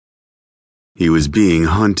He was being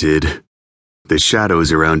hunted. The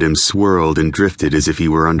shadows around him swirled and drifted as if he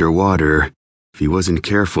were underwater. If he wasn't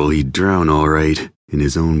careful, he'd drown all right, in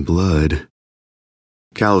his own blood.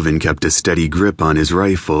 Calvin kept a steady grip on his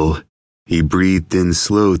rifle. He breathed in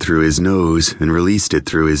slow through his nose and released it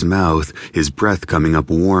through his mouth, his breath coming up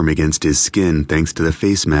warm against his skin thanks to the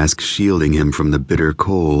face mask shielding him from the bitter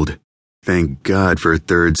cold. Thank God for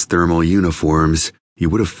Third's thermal uniforms. He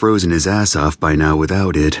would have frozen his ass off by now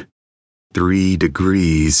without it. 3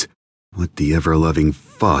 degrees. What the ever-loving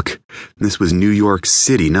fuck? This was New York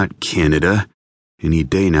City, not Canada. Any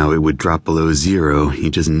day now it would drop below 0, he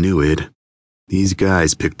just knew it. These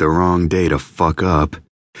guys picked the wrong day to fuck up.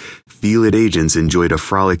 Felid agents enjoyed a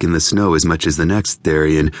frolic in the snow as much as the next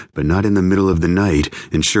Therian, but not in the middle of the night,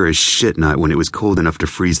 and sure as shit not when it was cold enough to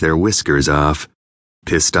freeze their whiskers off.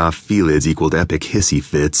 Pissed off Felids equaled epic hissy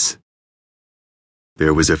fits.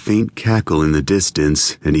 There was a faint cackle in the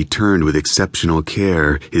distance, and he turned with exceptional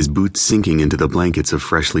care, his boots sinking into the blankets of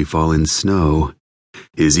freshly fallen snow.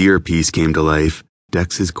 His earpiece came to life,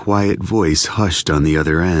 Dex's quiet voice hushed on the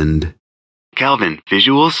other end. Calvin,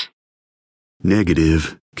 visuals?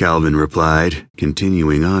 Negative, Calvin replied,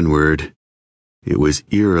 continuing onward. It was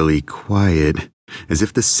eerily quiet, as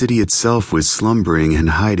if the city itself was slumbering and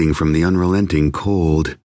hiding from the unrelenting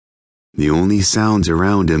cold. The only sounds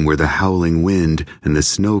around him were the howling wind and the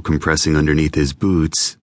snow compressing underneath his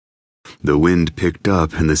boots. The wind picked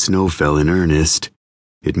up and the snow fell in earnest.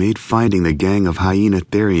 It made finding the gang of hyena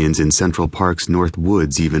Therians in Central Park's North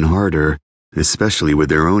Woods even harder, especially with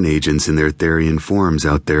their own agents in their Therian forms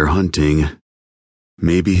out there hunting.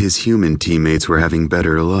 Maybe his human teammates were having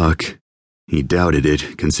better luck. He doubted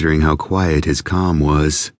it, considering how quiet his comm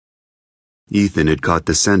was. Ethan had caught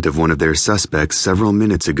the scent of one of their suspects several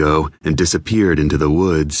minutes ago and disappeared into the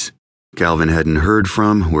woods. Calvin hadn't heard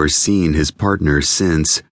from or seen his partner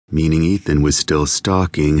since, meaning Ethan was still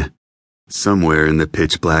stalking. Somewhere in the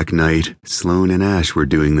pitch-black night, Sloane and Ash were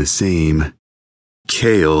doing the same.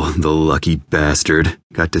 Cale, the lucky bastard,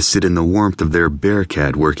 got to sit in the warmth of their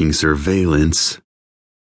Bearcat working surveillance.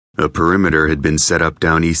 A perimeter had been set up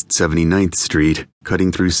down East 79th Street,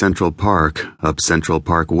 cutting through Central Park, up Central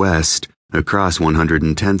Park West, across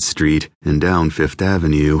 110th Street, and down 5th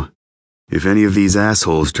Avenue. If any of these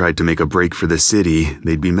assholes tried to make a break for the city,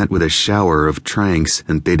 they'd be met with a shower of tranks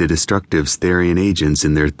and Theta-Destructive's Therian agents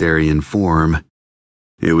in their Therian form.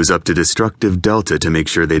 It was up to Destructive Delta to make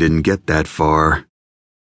sure they didn't get that far.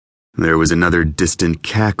 There was another distant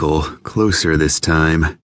cackle, closer this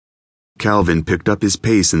time. Calvin picked up his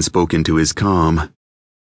pace and spoke into his comm.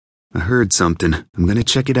 I heard something. I'm gonna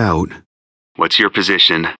check it out. What's your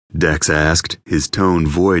position? Dex asked, his tone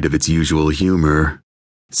void of its usual humor.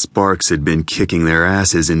 Sparks had been kicking their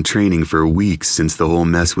asses in training for weeks since the whole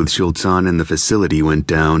mess with Schultzon and the facility went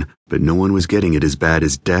down, but no one was getting it as bad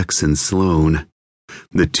as Dex and Sloane.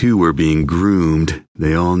 The two were being groomed.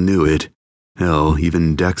 They all knew it. Hell,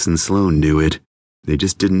 even Dex and Sloane knew it. They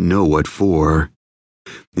just didn't know what for.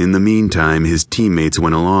 In the meantime, his teammates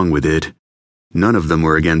went along with it. None of them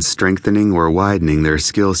were against strengthening or widening their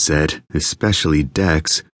skill set, especially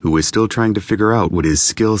Dex, who was still trying to figure out what his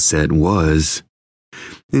skill set was.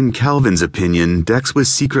 In Calvin's opinion, Dex was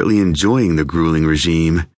secretly enjoying the grueling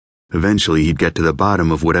regime. Eventually he'd get to the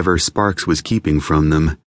bottom of whatever Sparks was keeping from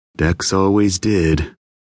them. Dex always did.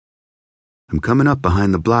 I'm coming up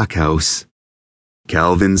behind the blockhouse.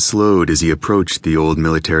 Calvin slowed as he approached the old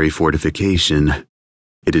military fortification.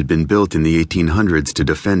 It had been built in the 1800s to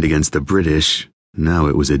defend against the British. Now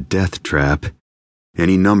it was a death trap.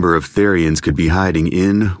 Any number of Therians could be hiding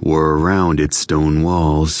in or around its stone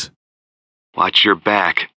walls. Watch your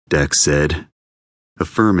back, Dex said.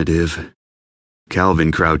 Affirmative.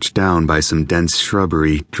 Calvin crouched down by some dense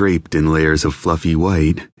shrubbery draped in layers of fluffy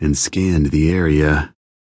white and scanned the area.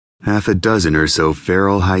 6 or so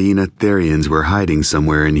feral hyena Therians were hiding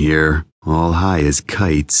somewhere in here, all high as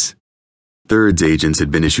kites. Third's agents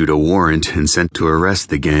had been issued a warrant and sent to arrest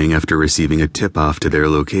the gang after receiving a tip-off to their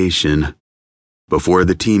location. Before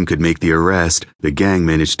the team could make the arrest, the gang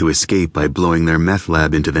managed to escape by blowing their meth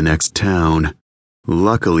lab into the next town.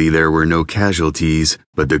 Luckily, there were no casualties,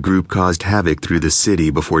 but the group caused havoc through the city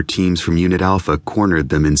before teams from Unit Alpha cornered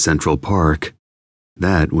them in Central Park.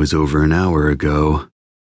 That was over an hour ago.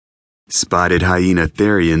 Spotted hyena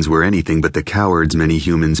Therians were anything but the cowards many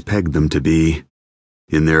humans pegged them to be.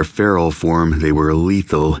 In their feral form, they were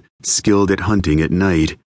lethal, skilled at hunting at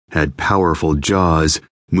night, had powerful jaws,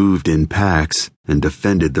 moved in packs, and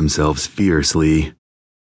defended themselves fiercely.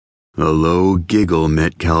 A low giggle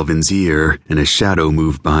met Calvin's ear, and a shadow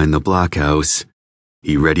moved behind the blockhouse.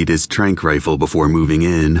 He readied his tranq rifle before moving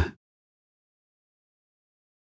in.